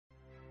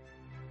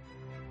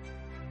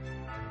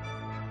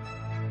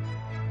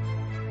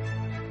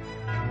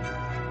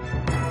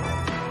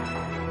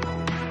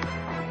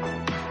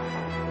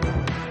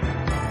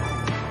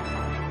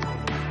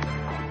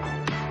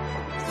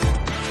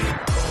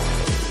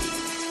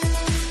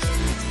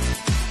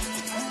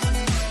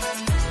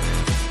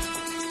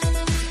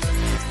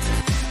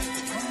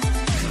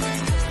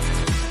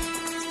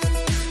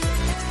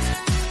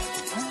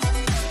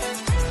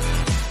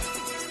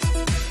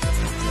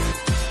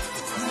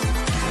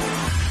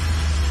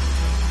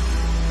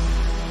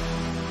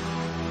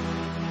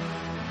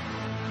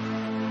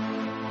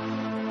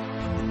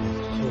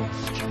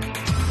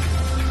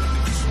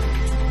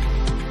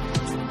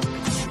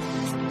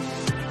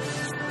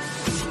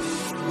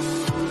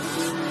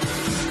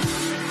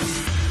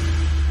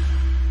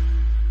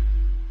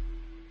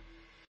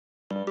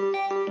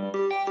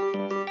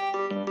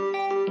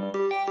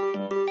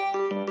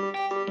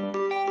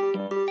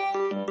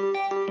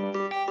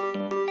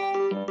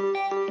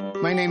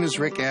name is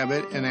Rick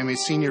Abbott, and I'm a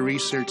senior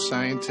research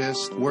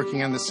scientist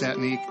working on the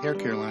Satinique hair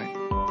care line.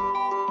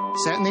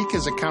 Satinique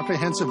is a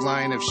comprehensive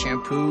line of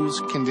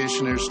shampoos,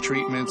 conditioners,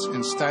 treatments,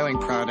 and styling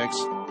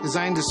products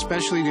designed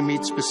especially to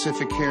meet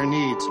specific hair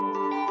needs.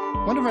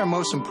 One of our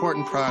most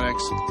important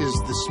products is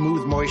the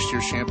Smooth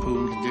Moisture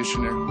shampoo and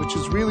conditioner, which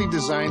is really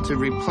designed to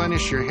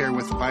replenish your hair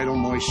with vital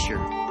moisture.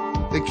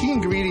 The key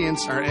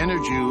ingredients are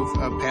Enerjuve,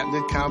 a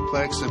patented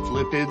complex of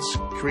lipids,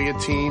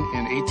 creatine,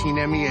 and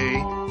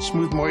 18-MEA.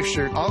 Smooth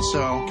Moisture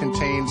also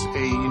contains a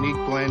unique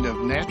blend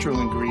of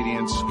natural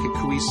ingredients,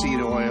 kukui seed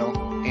oil,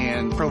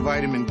 and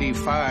provitamin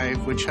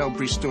B5, which help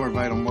restore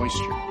vital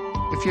moisture.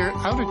 If your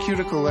outer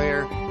cuticle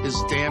layer is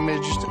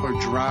damaged or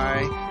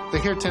dry, the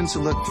hair tends to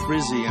look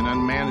frizzy and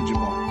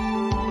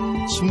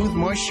unmanageable. Smooth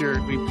Moisture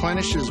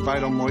replenishes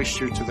vital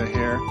moisture to the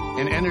hair,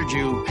 and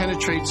Enerjuve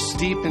penetrates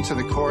deep into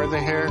the core of the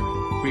hair,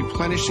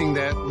 replenishing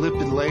that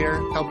lipid layer,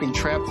 helping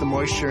trap the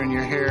moisture in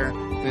your hair,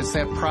 and it's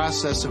that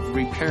process of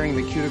repairing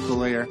the cuticle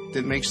layer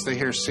that makes the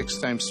hair 6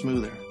 times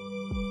smoother.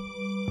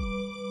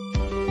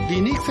 The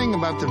unique thing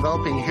about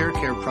developing hair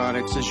care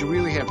products is you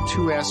really have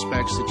 2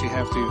 aspects that you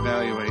have to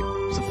evaluate.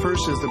 The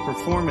first is the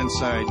performance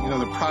side.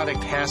 The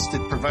product has to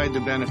provide the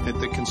benefit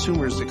that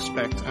consumers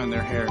expect on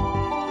their hair.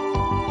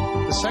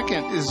 The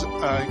second is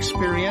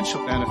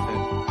experiential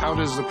benefit. How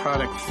does the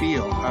product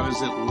feel? How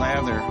does it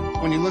lather?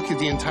 When you look at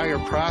the entire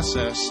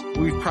process,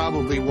 we've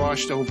probably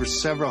washed over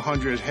several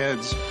hundred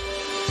heads.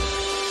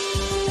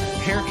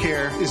 Hair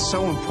care is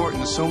so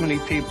important to so many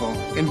people,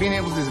 and being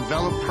able to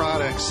develop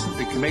products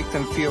that can make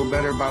them feel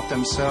better about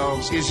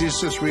themselves is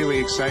just really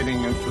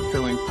exciting and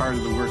fulfilling part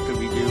of the work that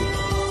we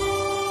do.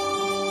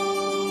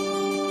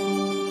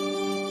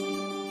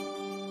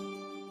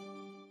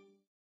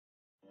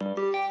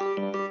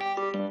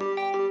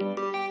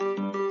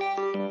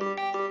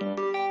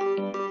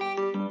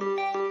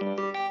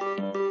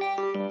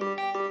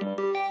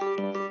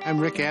 I'm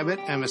Rick Abbott.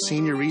 I'm a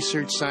senior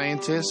research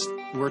scientist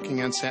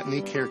working on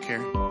Satinique hair care.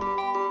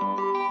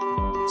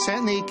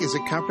 Satinique is a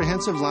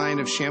comprehensive line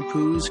of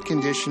shampoos,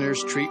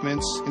 conditioners,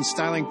 treatments, and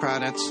styling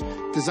products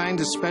designed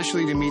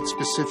especially to meet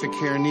specific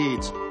hair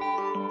needs.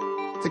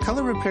 The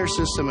color repair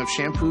system of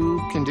shampoo,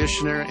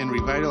 conditioner, and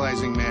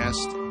revitalizing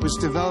mask was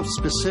developed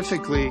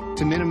specifically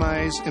to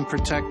minimize and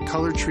protect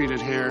color-treated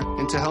hair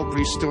and to help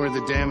restore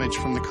the damage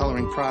from the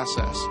coloring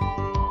process.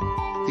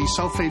 These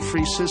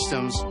sulfate-free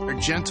systems are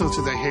gentle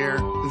to the hair,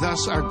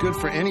 thus are good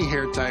for any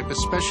hair type,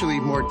 especially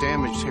more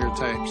damaged hair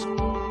types.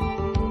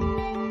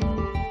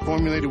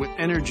 Formulated with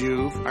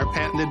Enerjuve, our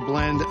patented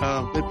blend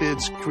of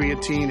lipids,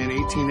 creatine, and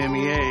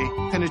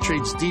 18-MEA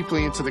penetrates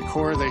deeply into the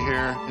core of the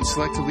hair and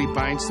selectively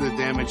binds to the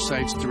damaged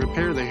sites to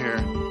repair the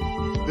hair.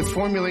 The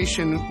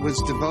formulation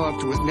was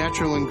developed with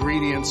natural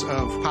ingredients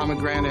of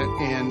pomegranate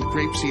and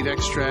grapeseed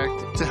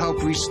extract to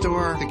help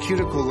restore the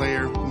cuticle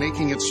layer,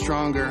 making it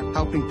stronger,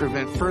 helping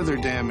prevent further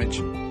damage.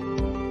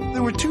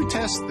 There were 2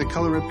 tests the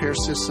color repair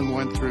system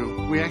went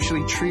through. We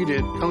actually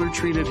treated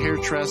color-treated hair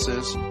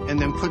tresses and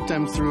then put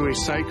them through a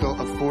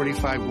cycle of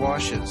 45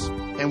 washes.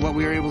 And what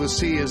we were able to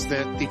see is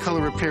that the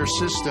color repair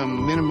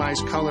system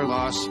minimized color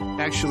loss,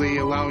 actually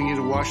allowing you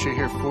to wash your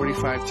hair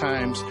 45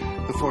 times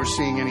before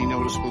seeing any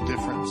noticeable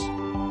difference.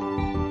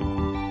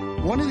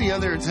 One of the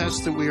other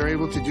tests that we are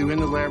able to do in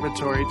the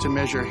laboratory to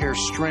measure hair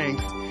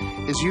strength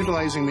is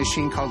utilizing a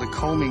machine called a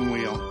combing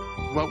wheel.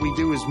 What we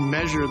do is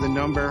measure the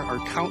number or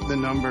count the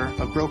number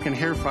of broken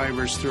hair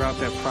fibers throughout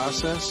that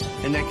process,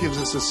 and that gives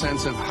us a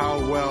sense of how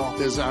well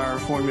does our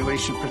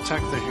formulation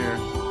protect the hair.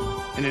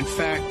 And in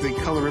fact, the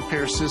color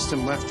repair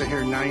system left the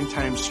hair 9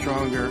 times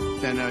stronger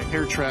than a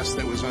hair tress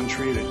that was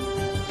untreated.